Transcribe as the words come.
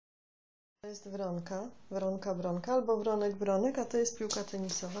To jest wronka, bronka albo bronek, a to jest piłka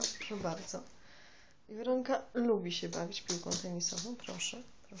tenisowa, proszę bardzo. I wronka lubi się bawić piłką tenisową, proszę,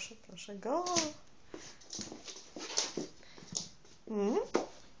 proszę, proszę, go!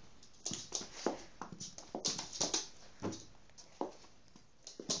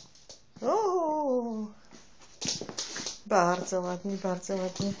 O! Bardzo ładnie, bardzo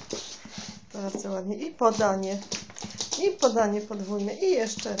ładnie, bardzo ładnie. I podanie podwójne. I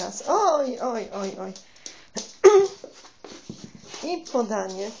jeszcze raz. Oj, oj, oj, oj. I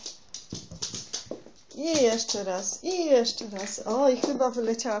podanie. I jeszcze raz. I jeszcze raz. Oj, chyba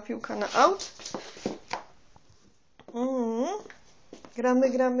wyleciała piłka na aut.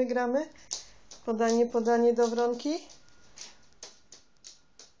 Gramy. Podanie do wronki.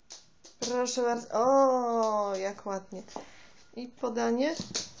 Proszę bardzo. O, jak ładnie. I podanie.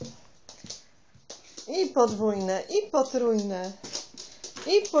 I podwójne, i potrójne,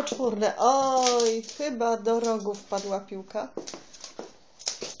 i poczwórne. Oj, chyba do rogu wpadła piłka.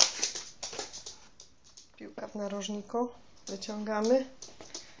 Piłka w narożniku. Wyciągamy.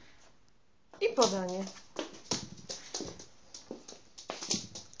 I podanie.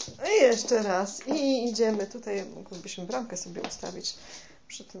 I jeszcze raz. I idziemy. Tutaj moglibyśmy bramkę sobie ustawić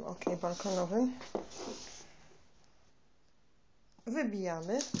przy tym oknie balkonowym.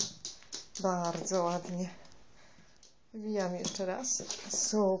 Wybijamy. Bardzo ładnie. Wbijamy jeszcze raz.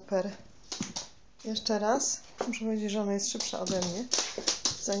 Super. Jeszcze raz. Muszę powiedzieć, że ona jest szybsza ode mnie.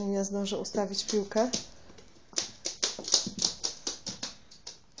 Zanim ja zdążę ustawić piłkę.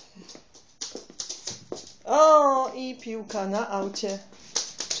 O, i piłka na aucie.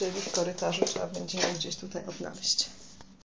 Czyli w korytarzu trzeba będzie ją gdzieś tutaj odnaleźć.